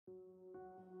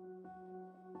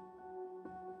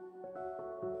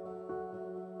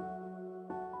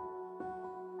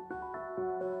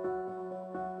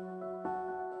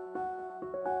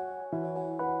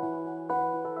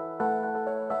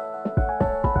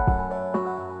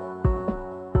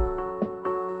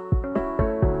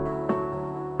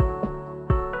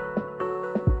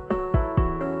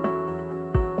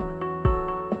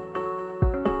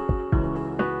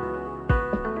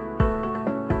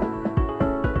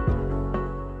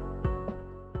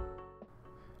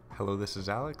Hello, this is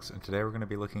Alex, and today we're going to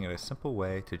be looking at a simple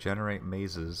way to generate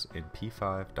mazes in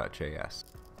P5.JS.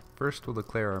 First, we'll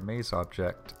declare our maze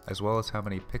object, as well as how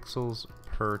many pixels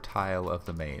per tile of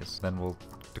the maze. Then we'll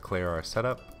declare our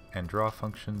setup and draw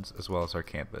functions, as well as our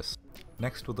canvas.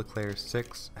 Next, we'll declare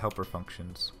 6 helper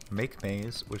functions. Make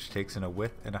maze, which takes in a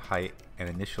width and a height and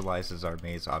initializes our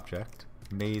maze object.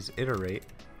 Maze iterate,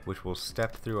 which will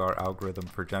step through our algorithm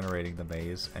for generating the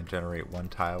maze and generate one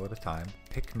tile at a time.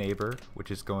 Pick neighbor, which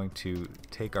is going to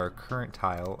take our current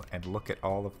tile and look at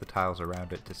all of the tiles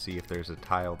around it to see if there's a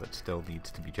tile that still needs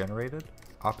to be generated.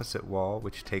 Opposite wall,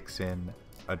 which takes in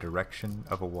a direction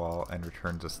of a wall and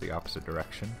returns us the opposite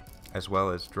direction, as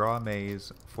well as draw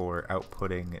maze for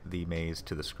outputting the maze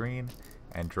to the screen,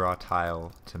 and draw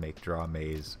tile to make draw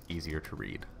maze easier to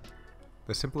read.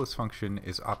 The simplest function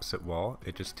is opposite wall.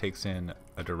 It just takes in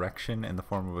a direction in the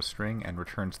form of a string and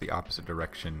returns the opposite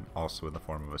direction also in the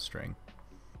form of a string.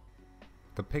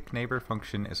 The pick neighbor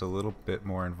function is a little bit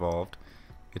more involved.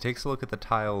 It takes a look at the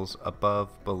tiles above,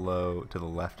 below, to the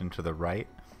left, and to the right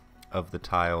of the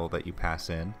tile that you pass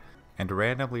in, and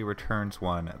randomly returns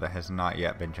one that has not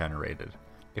yet been generated.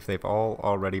 If they've all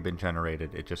already been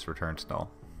generated, it just returns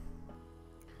null.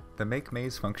 The make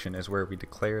maze function is where we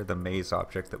declare the maze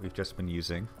object that we've just been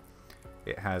using.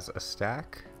 It has a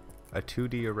stack, a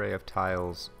 2D array of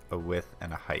tiles, a width,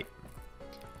 and a height.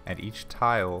 And each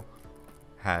tile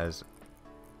has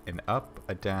an up,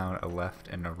 a down, a left,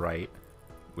 and a right,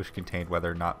 which contain whether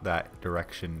or not that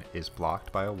direction is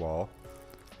blocked by a wall,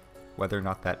 whether or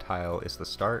not that tile is the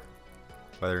start,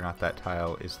 whether or not that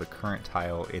tile is the current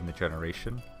tile in the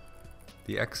generation,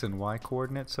 the X and Y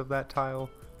coordinates of that tile,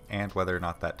 and whether or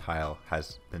not that tile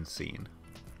has been seen.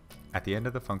 At the end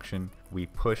of the function, we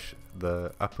push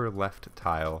the upper left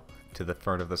tile to the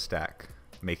front of the stack,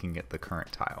 making it the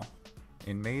current tile.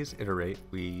 In maze iterate,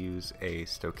 we use a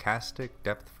stochastic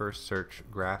depth-first search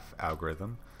graph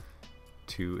algorithm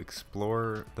to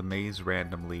explore the maze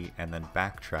randomly and then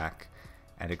backtrack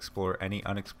and explore any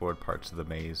unexplored parts of the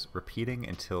maze, repeating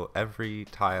until every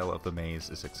tile of the maze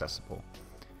is accessible.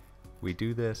 We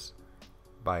do this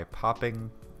by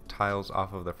popping tiles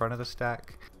off of the front of the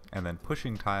stack and then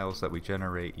pushing tiles that we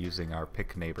generate using our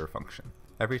pick neighbor function.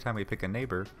 Every time we pick a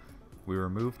neighbor, we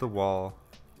remove the wall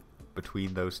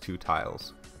between those two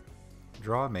tiles.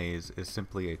 Draw maze is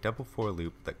simply a double for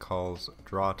loop that calls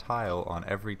draw tile on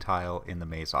every tile in the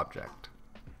maze object.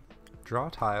 Draw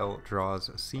tile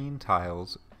draws seen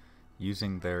tiles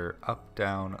using their up,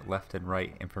 down, left, and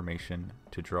right information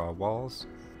to draw walls,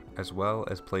 as well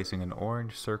as placing an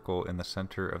orange circle in the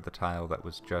center of the tile that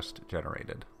was just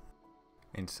generated.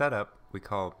 In setup, we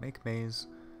call make maze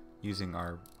using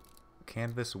our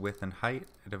canvas width and height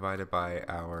divided by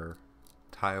our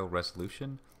tile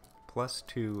resolution, plus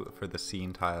 2 for the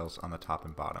scene tiles on the top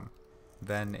and bottom.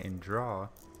 Then in draw,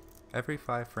 every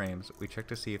 5 frames we check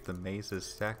to see if the maze's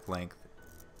stack length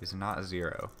is not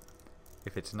 0.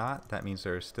 If it's not, that means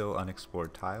there are still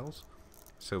unexplored tiles,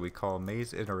 so we call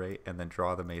maze iterate and then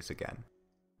draw the maze again.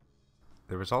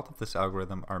 The result of this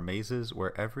algorithm are mazes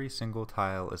where every single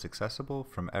tile is accessible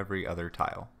from every other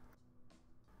tile.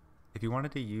 If you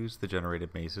wanted to use the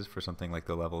generated mazes for something like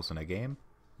the levels in a game,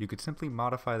 you could simply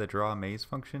modify the draw maze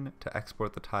function to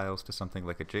export the tiles to something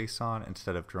like a JSON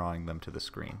instead of drawing them to the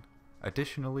screen.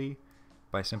 Additionally,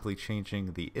 by simply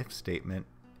changing the if statement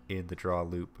in the draw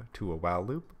loop to a while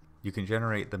loop, you can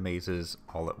generate the mazes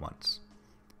all at once.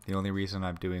 The only reason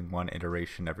I'm doing one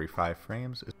iteration every 5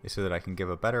 frames is so that I can give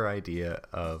a better idea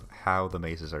of how the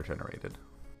mazes are generated.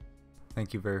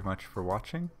 Thank you very much for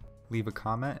watching. Leave a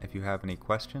comment if you have any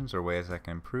questions or ways I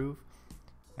can improve,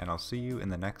 and I'll see you in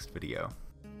the next video.